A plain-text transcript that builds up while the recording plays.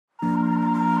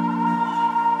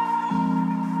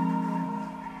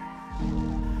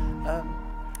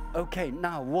Okay,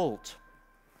 now, Walt.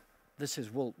 This is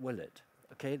Walt Willett.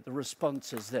 Okay, the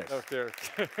response is this. Oh, dear.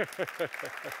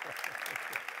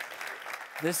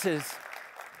 This is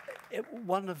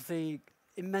one of the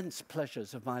immense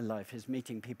pleasures of my life is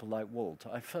meeting people like Walt.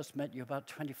 I first met you about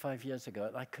 25 years ago,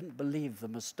 and I couldn't believe the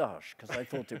moustache because I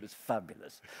thought it was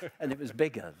fabulous, and it was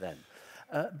bigger then.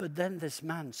 But then this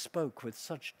man spoke with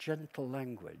such gentle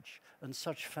language and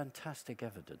such fantastic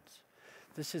evidence.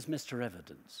 This is Mr.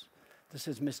 Evidence. This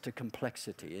is Mr.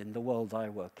 Complexity in the world I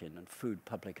work in and food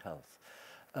public health.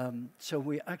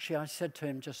 So I said to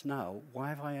him just now, why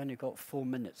have I only got 4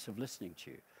 minutes of listening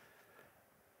to you?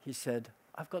 He said,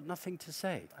 I've got nothing to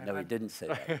say. No, he didn't say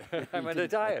that. I'm on a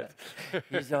diet.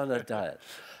 He's on a diet.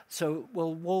 So,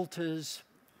 well, Walter's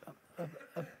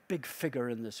a big figure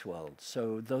in this world.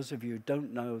 So those of you who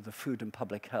don't know the food and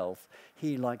public health,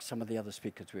 he, like some of the other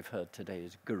speakers we've heard today,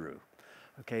 is guru.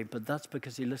 Okay, but that's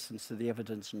because he listens to the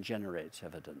evidence and generates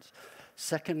evidence.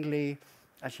 Secondly,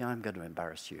 actually, I'm going to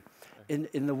embarrass you.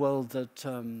 In the world that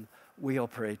we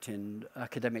operate in,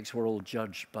 academics were all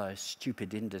judged by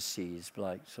stupid indices,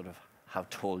 like sort of how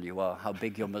tall you are, how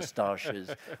big your moustache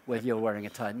is, whether you're wearing a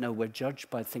tie. No, we're judged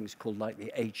by things called like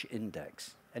the H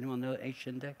index. Anyone know H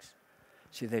index?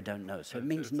 See, they don't know. So it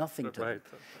means nothing to them.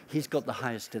 He's got the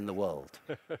highest in the world.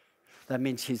 That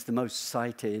means he's the most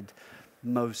cited,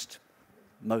 most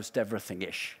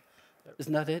everything-ish.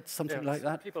 Isn't that it? Something like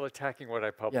that? People attacking what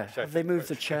I publish. Yeah. Have they moved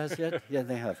the chairs yet? Yeah,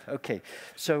 they have. Okay.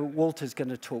 So Walter's going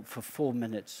to talk for 4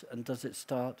 minutes. And does it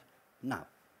start now?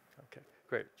 Okay,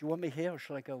 great. Do you want me here or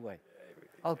shall I go away?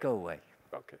 I'll go away.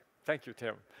 Okay. Thank you,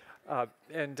 Tim.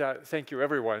 And thank you,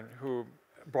 everyone who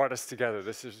brought us together.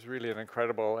 This is really an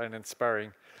incredible and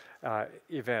inspiring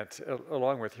event,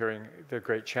 along with hearing the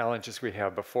great challenges we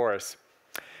have before us.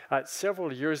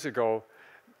 Several years ago,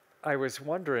 I was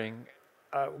wondering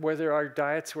whether our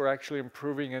diets were actually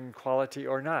improving in quality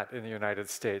or not in the United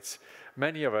States.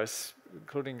 Many of us,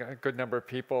 including a good number of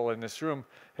people in this room,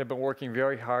 have been working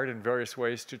very hard in various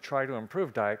ways to try to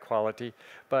improve diet quality,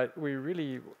 but we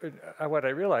really, what I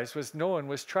realized was no one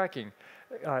was tracking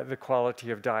the quality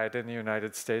of diet in the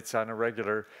United States on a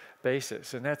regular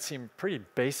basis. And that seemed pretty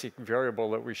basic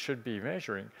variable that we should be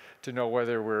measuring to know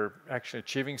whether we're actually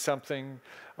achieving something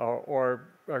or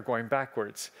going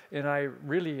backwards. And I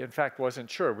really, in fact, wasn't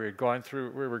sure. We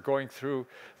were going through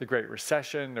the Great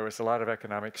Recession. There was a lot of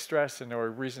economic stress, and there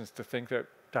were reasons to think that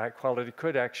diet quality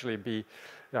could actually be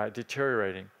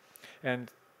deteriorating,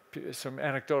 and some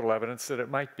anecdotal evidence that it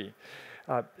might be.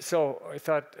 So I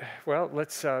thought, well,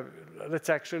 let's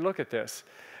actually look at this.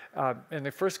 And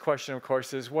the first question, of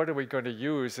course, is what are we going to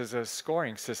use as a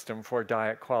scoring system for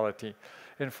diet quality?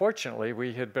 And fortunately,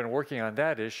 we had been working on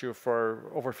that issue for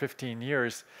over 15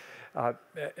 years,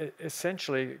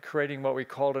 essentially creating what we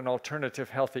called an alternative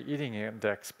healthy eating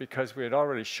index, because we had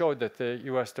already showed that the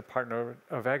U.S. Department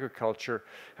of Agriculture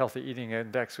healthy eating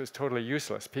index was totally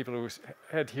useless. People who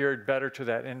adhered better to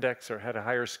that index or had a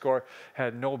higher score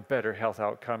had no better health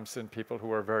outcomes than people who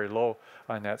were very low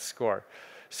on that score.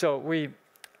 So we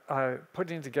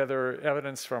putting together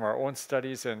evidence from our own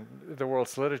studies and the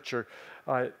world's literature,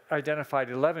 identified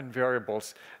 11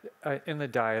 variables in the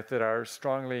diet that are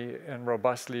strongly and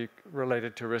robustly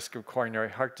related to risk of coronary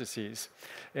heart disease.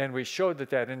 And we showed that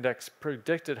that index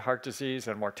predicted heart disease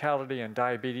and mortality and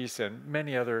diabetes and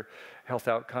many other health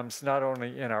outcomes, not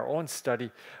only in our own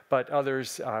study, but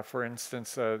others. For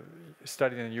instance, a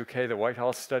study in the UK, the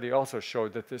Whitehall study, also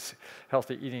showed that this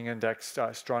healthy eating index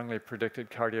strongly predicted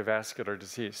cardiovascular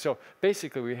disease. So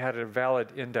basically, we had a valid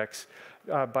index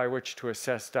by which to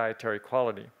assess dietary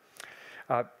quality.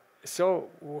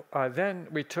 Then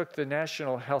we took the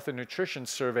National Health and Nutrition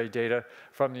Survey data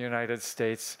from the United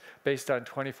States based on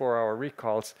 24-hour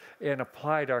recalls and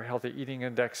applied our healthy eating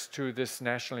index to this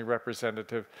nationally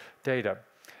representative data.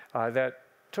 That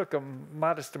took a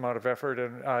modest amount of effort,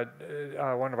 and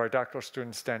one of our doctoral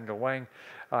students, Daniel Wang,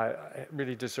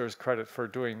 really deserves credit for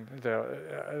doing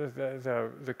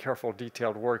the careful,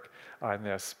 detailed work on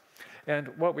this.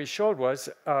 And what we showed was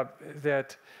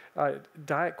that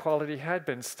diet quality had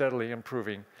been steadily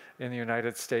improving in the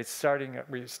United States.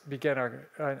 We began our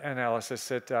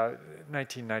analysis at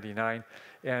 1999,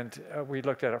 and we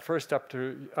looked at it first up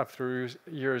through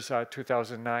years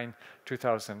 2009,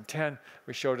 2010.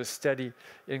 We showed a steady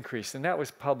increase, and that was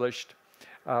published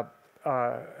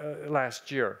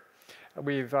last year.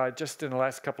 We've just in the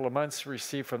last couple of months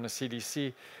received from the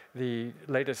CDC the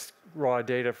latest raw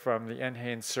data from the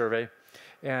NHANES survey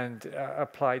and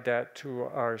applied that to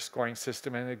our scoring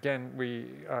system. And again, we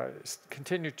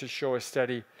continue to show a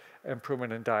steady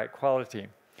improvement in diet quality.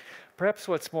 Perhaps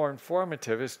what's more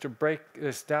informative is to break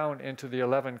this down into the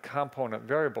 11 component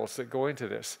variables that go into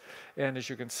this. And as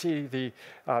you can see, the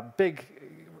big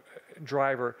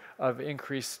driver of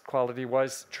increased quality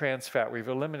was trans fat. We've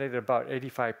eliminated about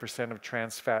 85% of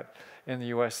trans fat in the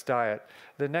US diet.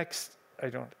 The next, I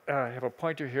don't have a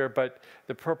pointer here, but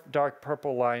the dark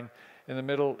purple line in the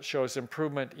middle shows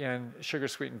improvement in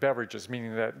sugar-sweetened beverages,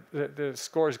 meaning that the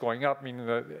score is going up, meaning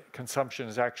the consumption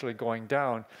is actually going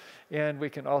down. And we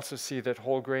can also see that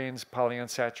whole grains,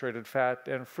 polyunsaturated fat,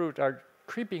 and fruit are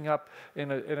creeping up in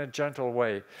a gentle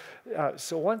way.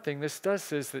 So one thing this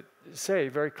does is that say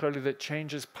very clearly that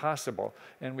change is possible,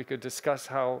 and we could discuss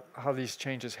how these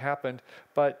changes happened,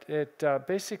 but it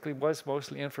basically was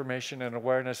mostly information and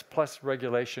awareness plus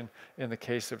regulation in the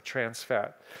case of trans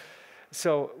fat.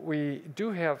 So we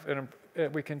do have,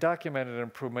 we can document an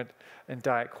improvement in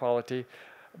diet quality,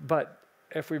 but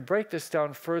if we break this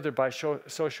down further by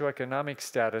socioeconomic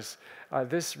status,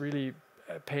 this really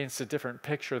paints a different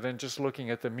picture than just looking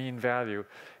at the mean value,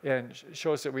 and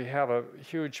shows that we have a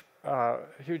huge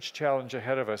challenge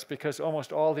ahead of us, because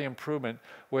almost all the improvement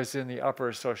was in the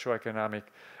upper socioeconomic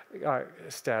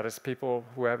status, people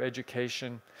who have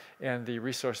education and the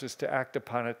resources to act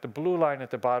upon it. The blue line at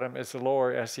the bottom is the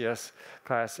lower SES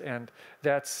class, and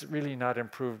that's really not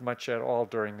improved much at all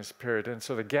during this period. And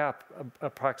so the gap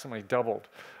approximately doubled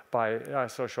by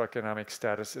socioeconomic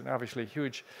status, and obviously a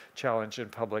huge challenge in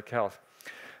public health.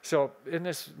 So in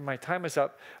this, my time is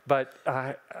up, but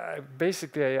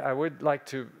basically I would like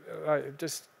to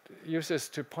just use this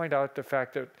to point out the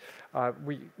fact that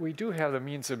we do have the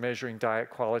means of measuring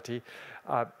diet quality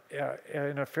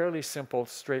in a fairly simple,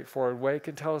 straightforward way. It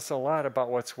can tell us a lot about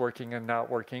what's working and not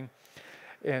working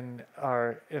in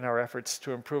our efforts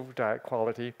to improve diet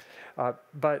quality.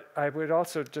 But I would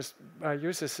also just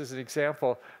use this as an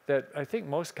example that I think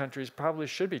most countries probably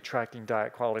should be tracking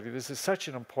diet quality. This is such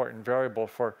an important variable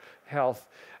for health.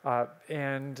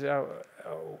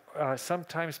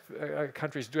 Sometimes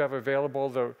countries do have available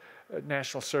the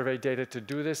national survey data to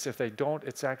do this. If they don't,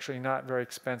 it's actually not very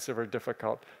expensive or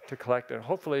difficult to collect. And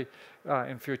hopefully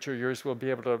in future years, we'll be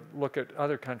able to look at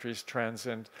other countries' trends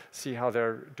and see how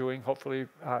they're doing, hopefully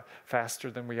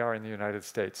faster than we are in the United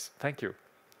States. Thank you.